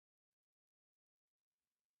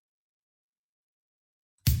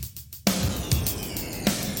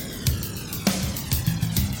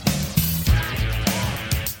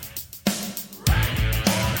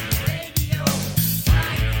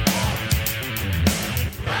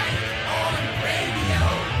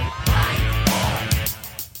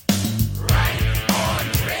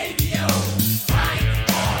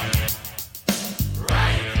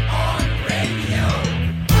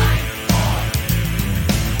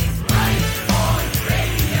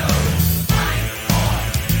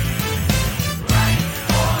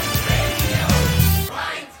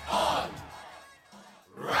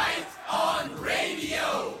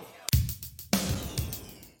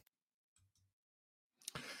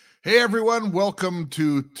Hey everyone, welcome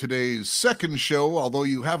to today's second show. Although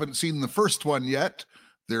you haven't seen the first one yet,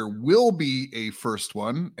 there will be a first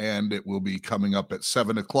one, and it will be coming up at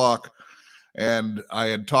 7 o'clock. And I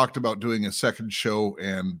had talked about doing a second show,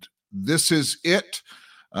 and this is it.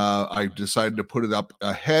 I decided to put it up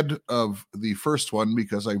ahead of the first one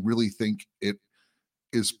because I really think it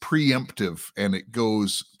is preemptive and it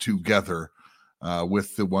goes together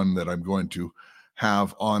with the one that I'm going to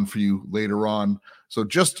have on for you later on. So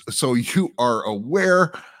just so you are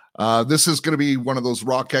aware, this is going to be one of those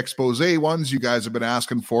rock expose ones. You guys have been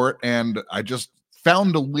asking for it, and I just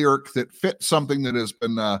found a lyric that fit something that has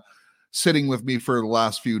been sitting with me for the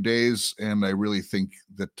last few days, and I really think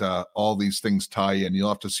that all these things tie in. You'll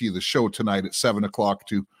have to see the show tonight at 7 o'clock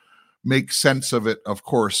to make sense of it, of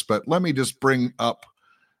course. But let me just bring up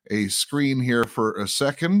a screen here for a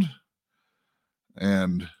second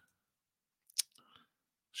and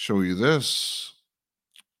show you this.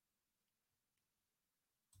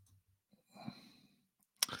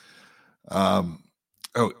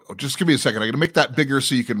 Just give me a second. I'm going to make that bigger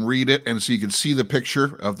so you can read it and so you can see the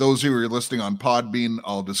picture. Of those who are listening on Podbean,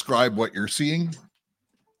 I'll describe what you're seeing.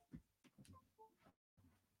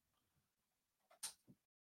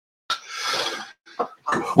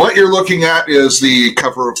 What you're looking at is the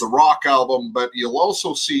cover of the Rock album, but you'll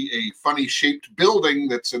also see a funny shaped building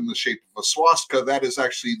that's in the shape of a swastika. That is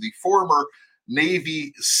actually the former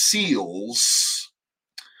Navy SEALs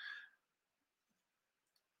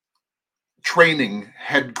training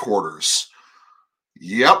headquarters.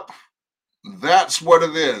 Yep, that's what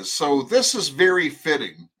it is. So this is very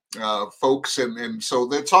fitting, folks. And so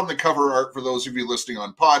that's on the cover art for those of you listening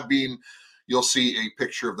on Podbean. You'll see a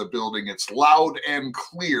picture of the building. It's loud and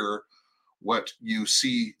clear what you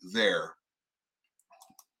see there.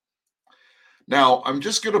 Now, I'm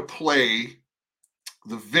just going to play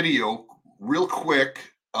the video real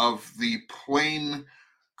quick of the plane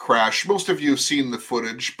crash. Most of you have seen the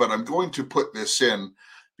footage, but I'm going to put this in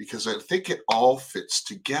because I think it all fits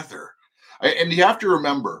together. And you have to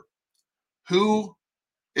remember, who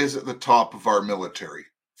is at the top of our military,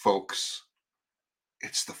 folks?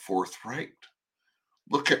 It's the Fourth Reich.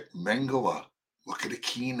 Look at Mengele. Look at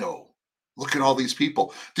Aquino. Look at all these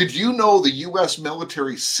people. Did you know the U.S.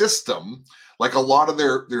 military system, like a lot of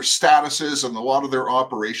their statuses and a lot of their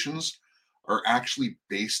operations, are actually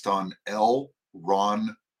based on L.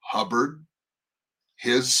 Ron Hubbard,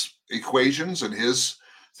 his equations and his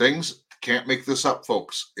things? Can't make this up,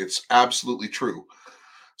 folks. It's absolutely true.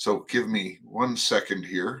 So give me 1 second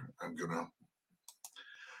here. I'm going to...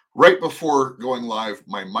 Right before going live,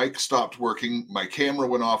 my mic stopped working. My camera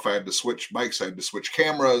went off. I had to switch mics. I had to switch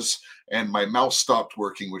cameras, and my mouse stopped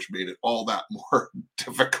working, which made it all that more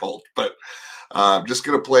difficult. But I'm just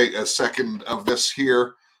going to play a second of this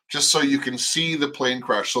here, just so you can see the plane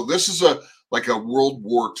crash. So this is like a World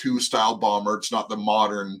War II style bomber. It's not the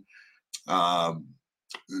modern,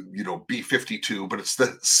 B-52, but it's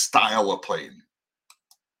the style of plane.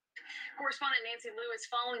 Correspondent Nancy Lewis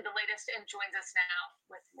following the latest and joins us now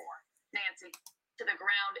with more. Nancy, to the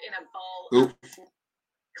ground in a ball of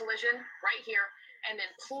collision right here, and then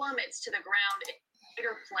plummets to the ground in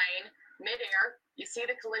a plane midair. You see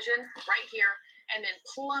the collision right here, and then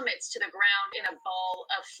plummets to the ground in a ball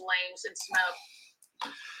of flames and smoke.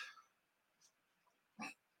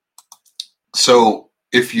 So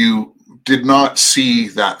if you did not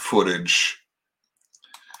see that footage,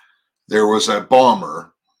 there was a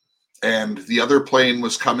bomber, and the other plane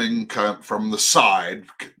was coming from the side,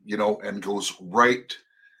 and goes right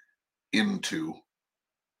into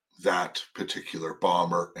that particular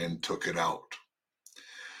bomber and took it out.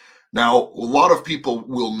 Now, a lot of people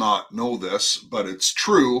will not know this, but it's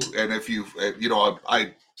true. And if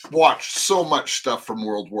I watched so much stuff from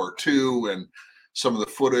World War II and some of the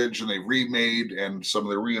footage, and they remade and some of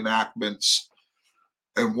the reenactments.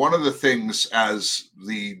 And one of the things, as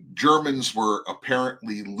the Germans were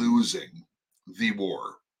apparently losing the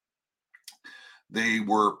war, they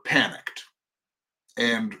were panicked.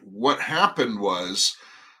 And what happened was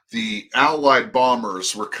the Allied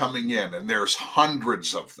bombers were coming in, and there's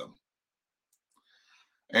hundreds of them.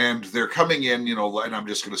 And they're coming in, and I'm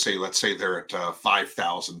just going to say, let's say they're at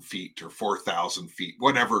 5,000 feet or 4,000 feet,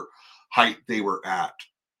 whatever height they were at.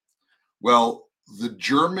 Well, the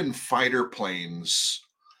German fighter planes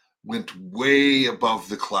went way above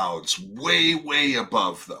the clouds, way, way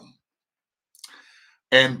above them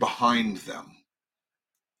and behind them.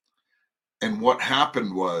 And what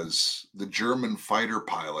happened was the German fighter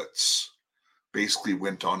pilots basically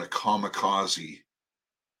went on a kamikaze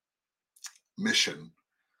mission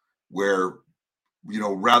where,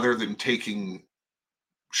 rather than taking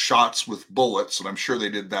shots with bullets, and I'm sure they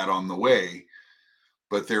did that on the way,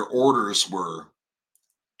 but their orders were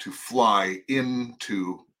to fly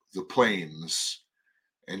into the planes,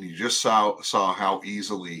 and you just saw how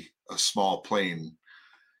easily a small plane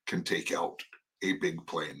can take out a big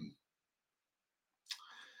plane.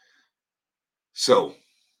 So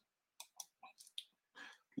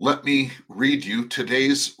let me read you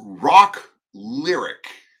today's rock lyric.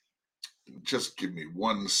 Just give me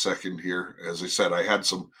 1 second here. As I said, I had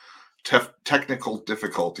some technical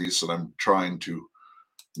difficulties, and I'm trying to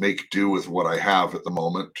make do with what I have at the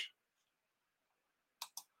moment.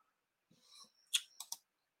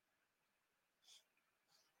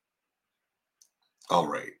 All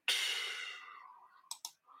right.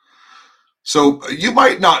 So you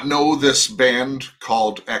might not know this band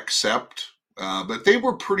called Accept, but they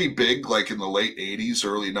were pretty big, like in the late 80s,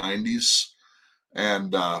 early 90s.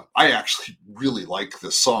 And I actually really like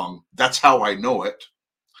this song. That's how I know it.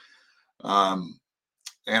 And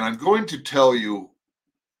I'm going to tell you,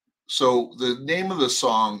 so the name of the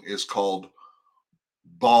song is called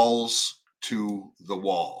Balls to the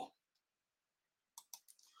Wall.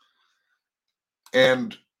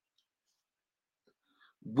 And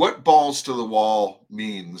what balls to the wall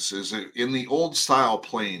means is that in the old style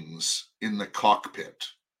planes in the cockpit,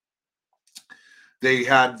 they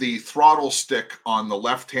had the throttle stick on the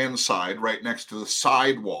left-hand side right next to the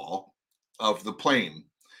sidewall of the plane.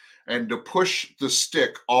 And to push the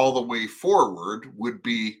stick all the way forward would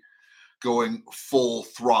be going full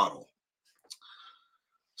throttle.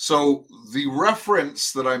 So the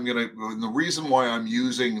reference that I'm going to, and the reason why I'm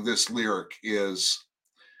using this lyric is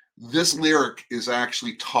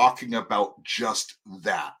actually talking about just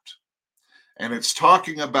that. And it's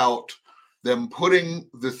talking about them putting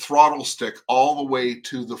the throttle stick all the way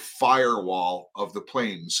to the firewall of the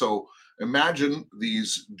plane. So imagine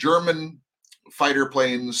these German fighter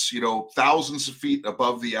planes, thousands of feet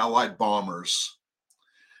above the Allied bombers.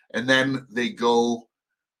 And then they go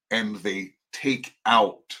and they take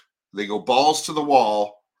out, they go balls to the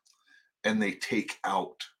wall, and they take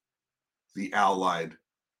out the Allied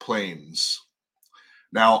planes.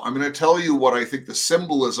 Now, I'm going to tell you what I think the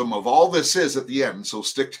symbolism of all this is at the end, so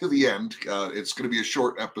stick to the end. It's going to be a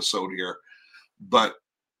short episode here, but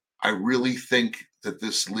I really think that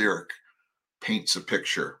this lyric paints a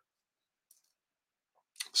picture.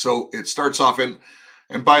 So it starts off in,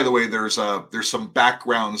 and by the way, there's some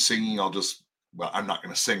background singing. I'm not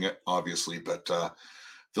going to sing it, obviously, but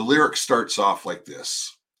the lyric starts off like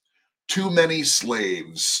this. Too many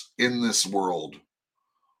slaves in this world,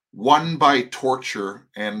 won by torture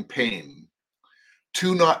and pain.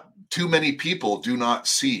 Too many people do not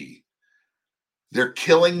see. They're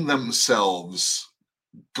killing themselves,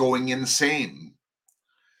 going insane.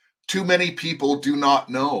 Too many people do not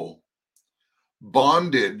know.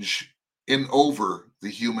 Bondage in over the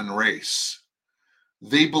human race.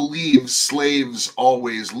 They believe slaves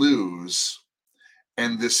always lose,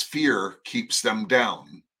 and this fear keeps them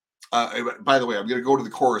down. By the way, I'm going to go to the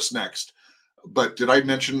chorus next. But did I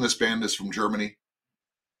mention this band is from Germany?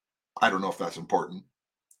 I don't know if that's important.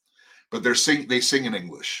 But they sing in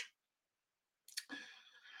English.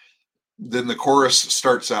 Then the chorus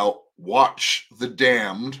starts out, watch the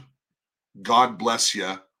damned, God bless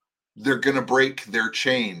you. They're going to break their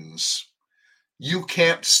chains. You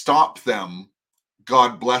can't stop them,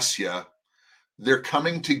 God bless you. They're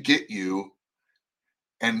coming to get you,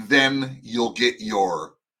 and then you'll get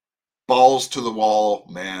your balls to the wall,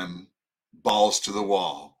 man. Balls to the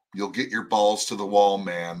wall. You'll get your balls to the wall,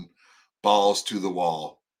 man. Balls to the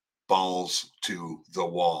wall. Balls to the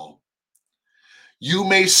wall. You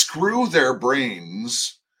may screw their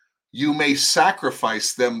brains. You may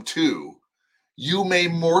sacrifice them too. You may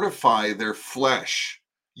mortify their flesh.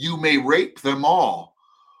 You may rape them all.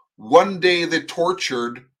 One day the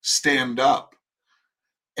tortured stand up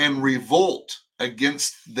and revolt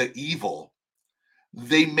against the evil.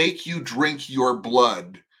 They make you drink your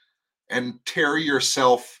blood and tear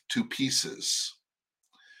yourself to pieces.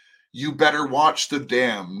 You better watch the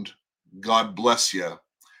damned, God bless you.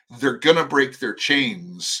 They're gonna break their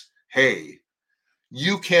chains. Hey,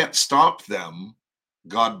 you can't stop them,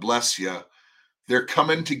 God bless you. They're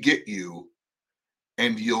coming to get you,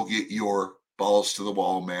 and you'll get your balls to the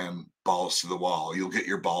wall, man. Balls to the wall. You'll get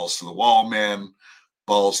your balls to the wall, man.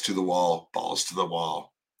 Balls to the wall. Balls to the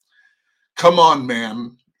wall. Come on,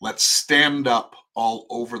 man. Let's stand up all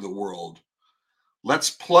over the world. Let's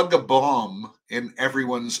plug a bomb in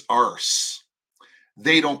everyone's arse.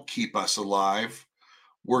 They don't keep us alive.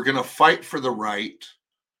 We're going to fight for the right.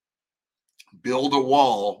 Build a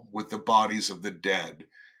wall with the bodies of the dead,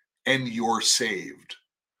 and you're saved.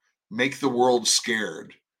 Make the world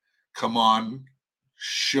scared. Come on,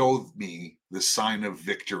 show me the sign of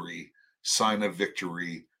victory, sign of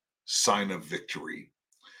victory, sign of victory.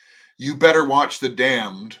 You better watch the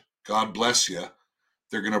damned. God bless you.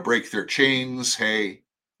 They're going to break their chains. Hey,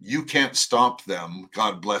 you can't stop them.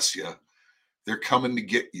 God bless you. They're coming to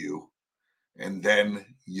get you. And then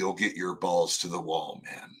you'll get your balls to the wall,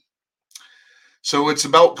 man. So it's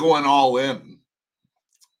about going all in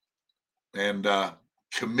and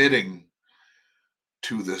committing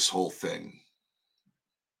to this whole thing.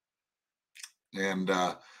 And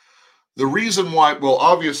the reason why, well,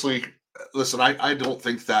 obviously, listen, I don't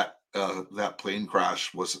think that that plane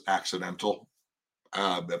crash was accidental.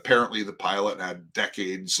 Apparently, the pilot had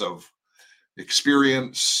decades of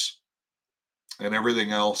experience and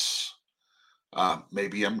everything else.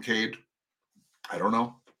 Maybe MK'd. I don't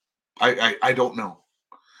know. I don't know.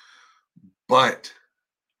 But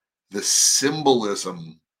the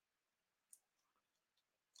symbolism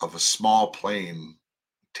of a small plane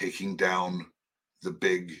taking down the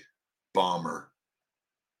big bomber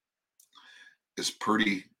is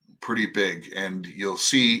pretty big. And you'll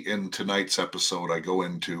see in tonight's episode, I go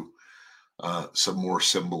into some more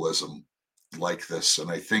symbolism like this. And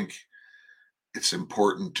I think it's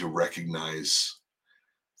important to recognize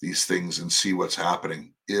these things and see what's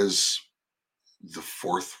happening. Is the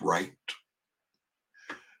Fourth Reich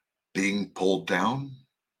being pulled down?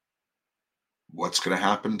 What's going to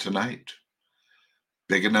happen tonight?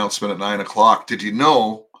 Big announcement at 9:00. Did you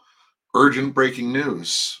know? Urgent breaking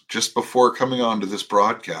news just before coming on to this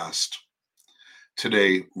broadcast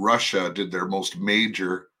today, Russia did their most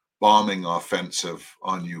major bombing offensive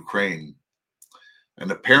on Ukraine.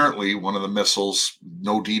 And apparently one of the missiles,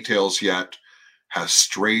 no details yet, has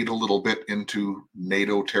strayed a little bit into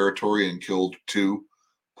NATO territory and killed 2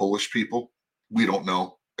 Polish people. We don't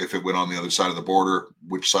know if it went on the other side of the border,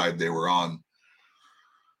 which side they were on.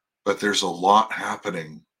 But there's a lot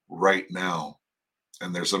happening right now.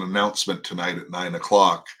 And there's an announcement tonight at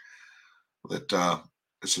 9:00 that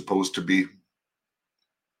is supposed to be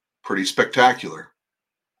pretty spectacular.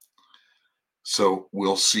 So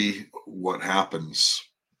we'll see what happens.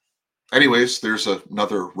 Anyways, there's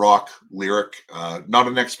another rock lyric, not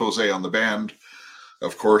an expose on the band,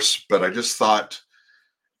 of course, but I just thought,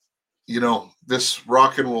 this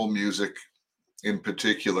rock and roll music in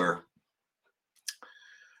particular,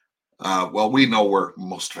 well, we know where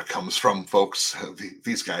most of it comes from, folks.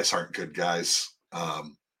 These guys aren't good guys.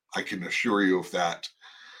 I can assure you of that.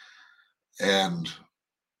 And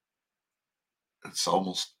it's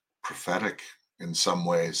almost prophetic in some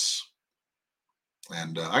ways.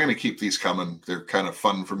 And I'm going to keep these coming. They're kind of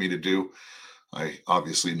fun for me to do. I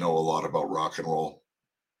obviously know a lot about rock and roll.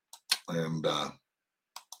 And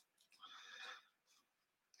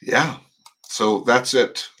yeah, so that's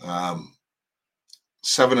it.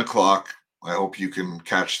 7:00. I hope you can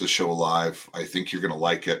catch the show live. I think you're going to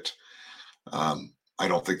like it. I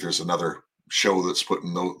don't think there's another show that's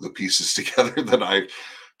putting the pieces together that I've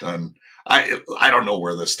done. I don't know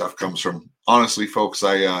where this stuff comes from. Honestly, folks,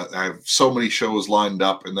 I have so many shows lined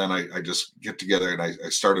up, and then I just get together and I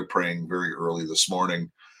started praying very early this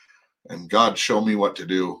morning, and God showed me what to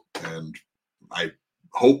do. And I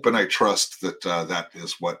hope and I trust that that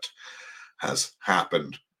is what has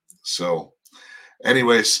happened. So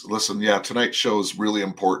anyways, listen, yeah, tonight's show is really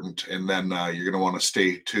important. And then you're going to want to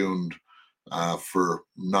stay tuned for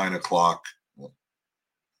 9:00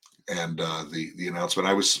 and the announcement.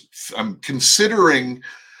 I'm considering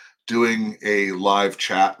doing a live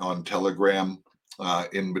chat on Telegram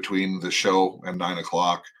in between the show and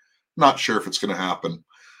 9:00. Not sure if it's going to happen,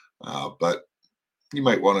 but you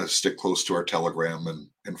might want to stick close to our Telegram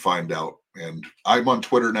and find out. And I'm on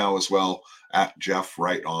Twitter now as well, at Jeff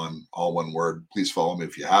Right On, all one word. Please follow me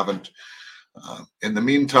if you haven't. In the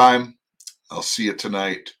meantime, I'll see you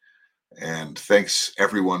tonight. And thanks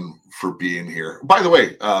everyone for being here. By the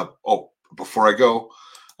way, before I go,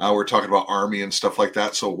 we're talking about Army and stuff like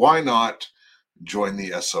that. So why not join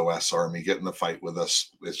the SOS Army, get in the fight with us?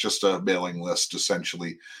 It's just a mailing list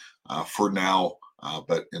essentially for now.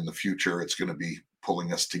 But in the future, it's going to be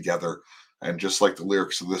pulling us together. And just like the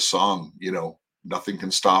lyrics of this song, nothing can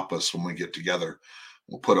stop us when we get together.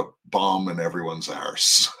 We'll put a bomb in everyone's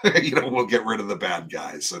arse. We'll get rid of the bad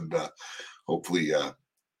guys and hopefully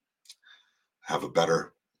have a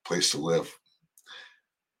better place to live.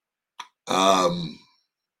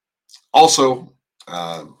 Also,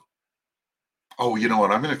 you know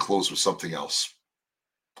what? I'm going to close with something else.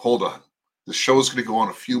 Hold on. The show is going to go on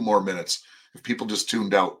a few more minutes. If people just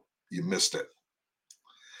tuned out, you missed it.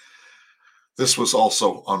 This was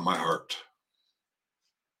also on my heart.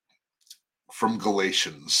 From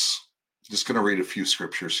Galatians. Just going to read a few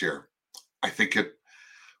scriptures here. I think it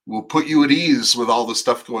will put you at ease with all the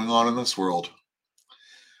stuff going on in this world.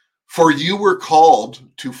 For you were called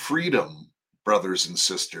to freedom, brothers and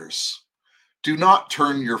sisters. Do not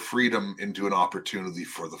turn your freedom into an opportunity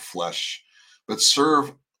for the flesh, but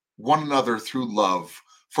serve one another through love.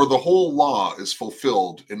 For the whole law is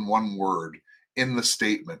fulfilled in one word, in the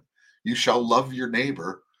statement, you shall love your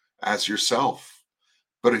neighbor as yourself.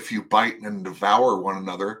 But if you bite and devour one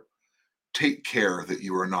another, take care that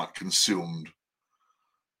you are not consumed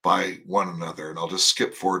by one another. And I'll just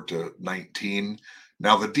skip forward to 19.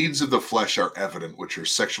 Now the deeds of the flesh are evident, which are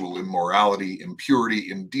sexual immorality,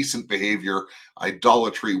 impurity, indecent behavior,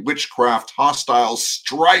 idolatry, witchcraft, hostile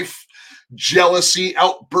strife, jealousy,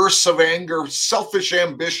 outbursts of anger, selfish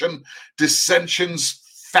ambition, dissensions,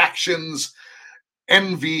 factions,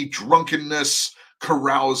 envy, drunkenness,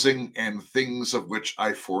 carousing, and things of which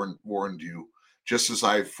I forewarned you. Just as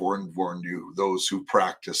I forewarned you, those who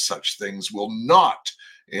practice such things will not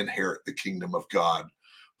inherit the kingdom of God.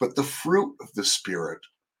 But the fruit of the Spirit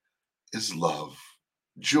is love,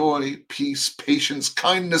 joy, peace, patience,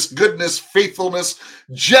 kindness, goodness, faithfulness,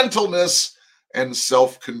 gentleness, and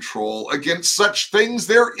self-control. Against such things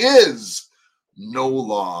there is no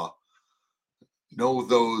law. Know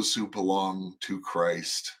those who belong to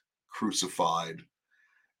Christ, crucified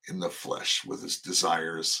in the flesh with his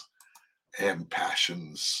desires and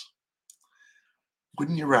passions.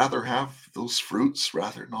 Wouldn't you rather have those fruits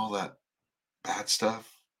rather than all that bad stuff?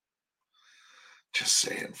 Just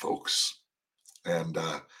saying, folks. And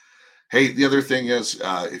hey, the other thing is,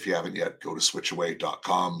 if you haven't yet, go to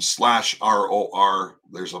switchaway.com/ROR.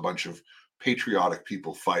 There's a bunch of patriotic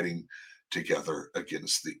people fighting together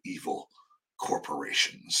against the evil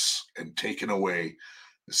corporations and taking away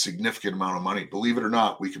a significant amount of money. Believe it or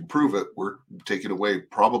not, we can prove it. We're taking away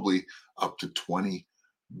probably up to $20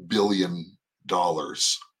 billion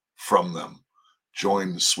from them.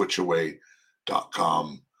 Join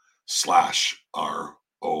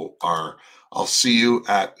switchaway.com/ROR. I'll see you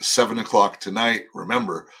at 7:00 tonight.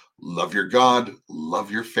 Remember, love your God,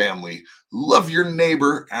 love your family, love your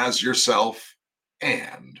neighbor as yourself,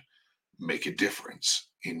 and make a difference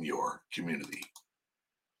in your community.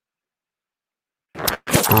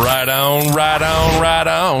 Right on, right on, right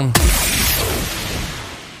on.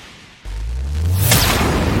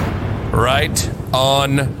 Right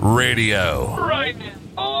on radio. Right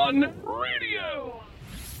on radio.